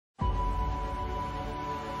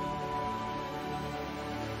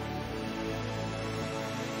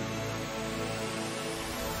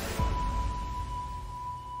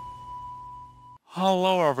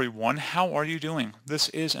Hello everyone, how are you doing? This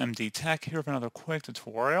is MD Tech here with another quick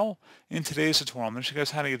tutorial. In today's tutorial, I'm going to show you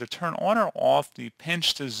guys how to either turn on or off the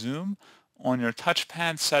pinch to zoom on your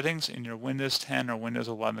touchpad settings in your Windows 10 or Windows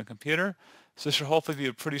 11 computer. So this should hopefully be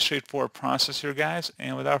a pretty straightforward process here, guys.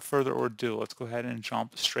 And without further ado, let's go ahead and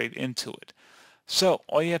jump straight into it. So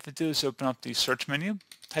all you have to do is open up the search menu,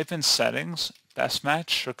 type in settings, best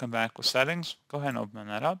match, should come back with settings. Go ahead and open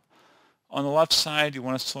that up. On the left side, you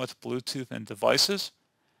want to select Bluetooth and devices.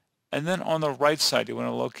 And then on the right side, you want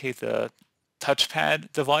to locate the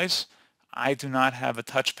touchpad device. I do not have a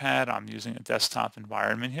touchpad. I'm using a desktop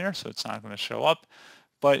environment here, so it's not going to show up.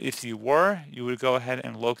 But if you were, you would go ahead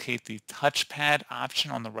and locate the touchpad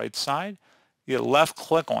option on the right side. You left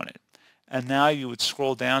click on it. And now you would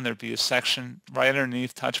scroll down. There'd be a section right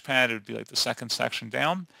underneath touchpad. It would be like the second section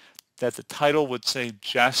down that the title would say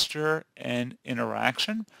gesture and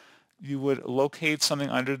interaction. You would locate something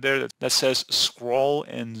under there that says scroll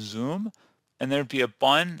and zoom, and there'd be a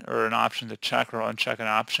button or an option to check or uncheck an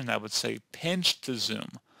option that would say pinch to zoom.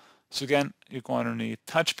 So again, you go underneath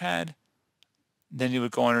touchpad, then you would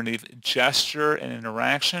go underneath gesture and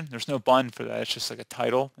interaction. There's no button for that, it's just like a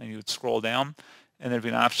title, and you would scroll down, and there'd be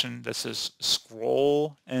an option that says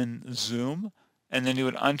scroll and zoom, and then you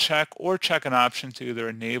would uncheck or check an option to either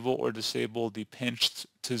enable or disable the pinch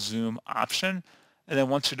to zoom option. And then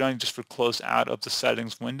once you're done, you just would close out of the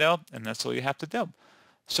settings window, and that's all you have to do.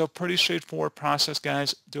 So pretty straightforward process,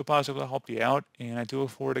 guys. Do hope I was able to help you out, and I do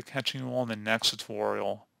look forward to catching you all in the next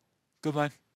tutorial. Goodbye.